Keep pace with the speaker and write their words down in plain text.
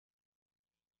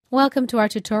Welcome to our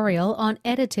tutorial on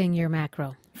editing your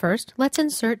macro. First, let's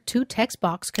insert two text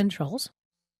box controls.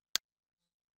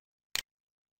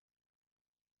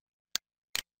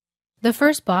 The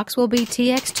first box will be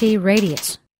txt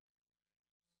radius.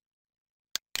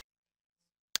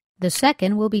 The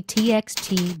second will be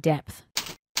txt depth.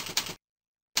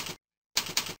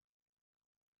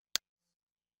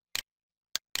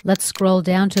 Let's scroll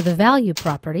down to the value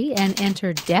property and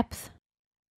enter depth,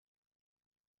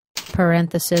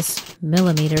 parenthesis,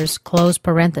 millimeters, close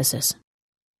parenthesis.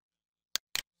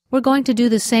 We're going to do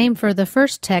the same for the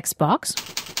first text box,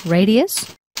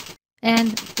 radius, and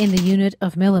in the unit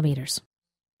of millimeters.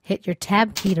 Hit your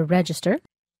Tab key to register.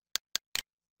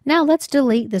 Now let's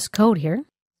delete this code here.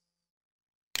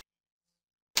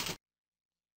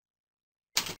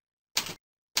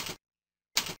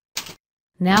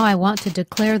 Now I want to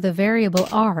declare the variable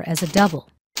r as a double.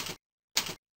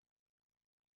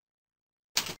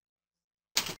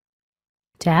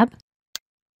 Tab.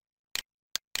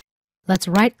 Let's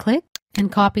right-click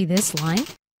and copy this line.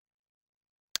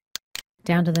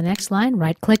 Down to the next line,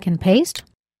 right-click and paste.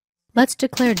 Let's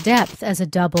declare depth as a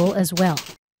double as well.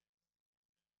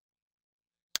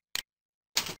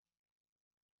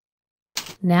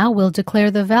 Now we'll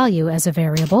declare the value as a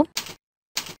variable.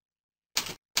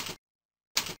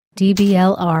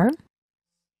 dblr.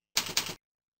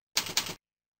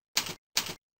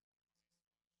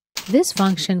 This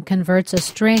function converts a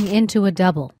string into a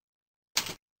double.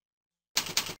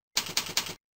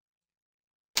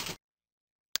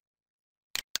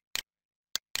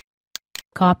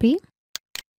 Copy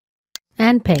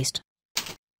and paste.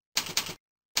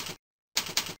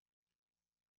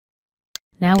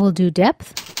 Now we'll do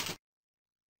depth.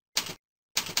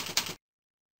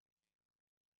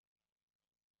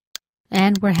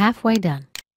 And we're halfway done.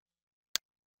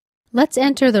 Let's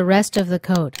enter the rest of the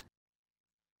code.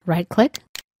 Right-click,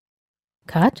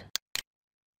 cut,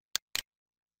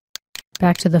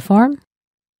 back to the form,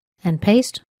 and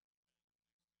paste.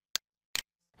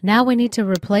 Now we need to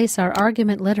replace our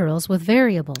argument literals with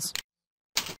variables.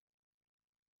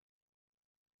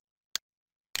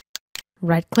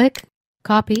 Right-click,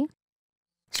 copy,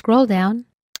 scroll down,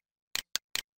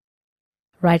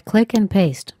 right-click and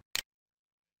paste.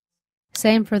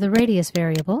 Same for the radius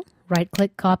variable.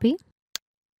 Right-click, copy.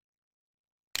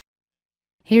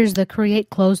 Here's the create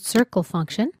closed circle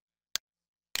function.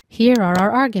 Here are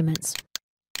our arguments.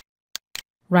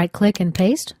 Right-click and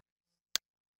paste.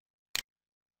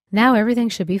 Now everything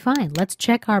should be fine. Let's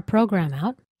check our program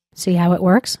out, see how it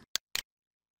works.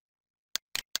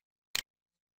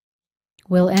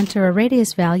 We'll enter a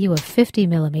radius value of 50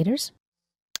 millimeters.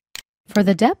 For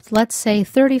the depth, let's say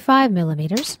 35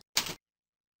 millimeters.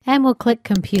 And we'll click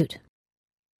Compute.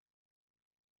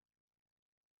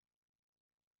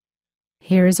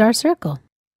 Here is our circle.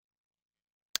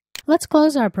 Let's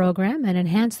close our program and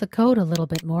enhance the code a little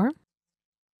bit more.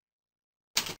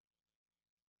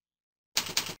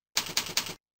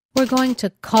 We're going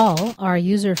to call our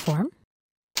user form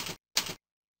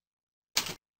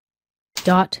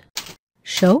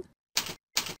 .show.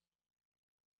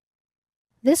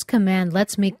 This command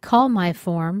lets me call my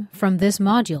form from this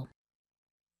module.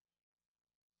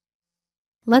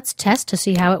 Let's test to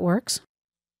see how it works.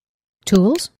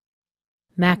 Tools,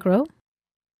 Macro,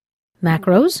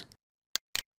 Macros.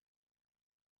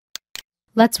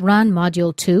 Let's run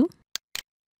Module 2.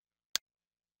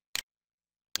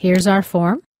 Here's our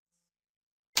form.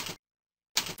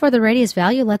 For the radius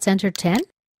value, let's enter 10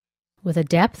 with a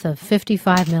depth of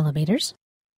 55 millimeters.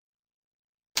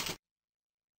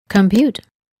 Compute.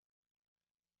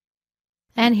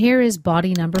 And here is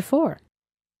body number 4.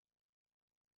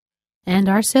 And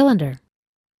our cylinder.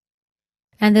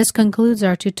 And this concludes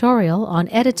our tutorial on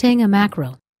editing a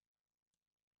macro.